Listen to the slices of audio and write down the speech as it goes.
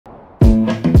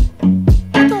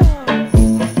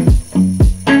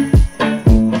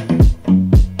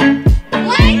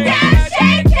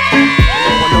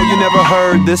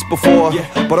this before,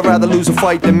 but I'd rather lose a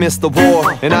fight than miss the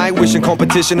war. And I ain't wishing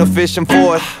competition or fishing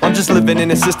for it. I'm just living in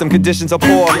a system, conditions are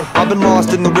poor. I've been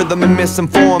lost in the rhythm and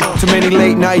misinformed. Too many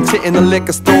late nights hitting the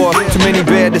liquor store. Too many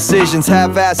bad decisions,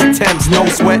 half-ass attempts. No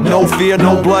sweat, no fear,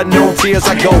 no blood, no tears.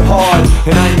 I go hard,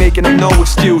 and I ain't making up no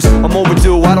excuse. I'm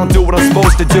overdue, I don't do what I'm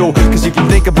supposed to do. Cause if you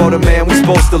think about it, man, we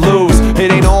supposed to lose.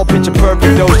 It ain't all picture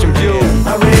perfect ocean view.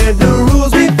 I read the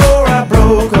rules before I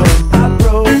broke them.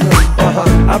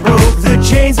 I broke the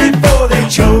chains before they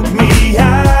choked me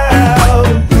out.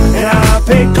 And I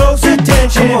paid close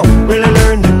attention, really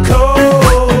learned the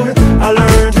code. I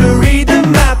learned to read the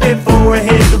map before I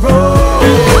hit the road.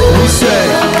 We say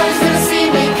nobody's gonna see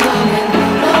me coming.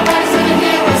 Nobody's gonna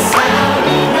hear a sound.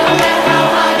 No matter how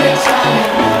hard they try,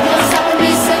 you're stopping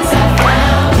me since I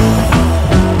found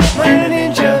my inner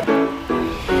ninja,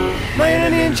 my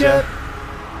inner ninja.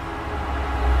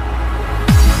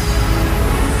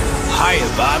 Hiya,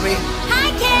 Bobby. Hi,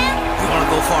 Ken. You wanna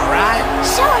go for a ride?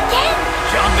 Sure, Ken.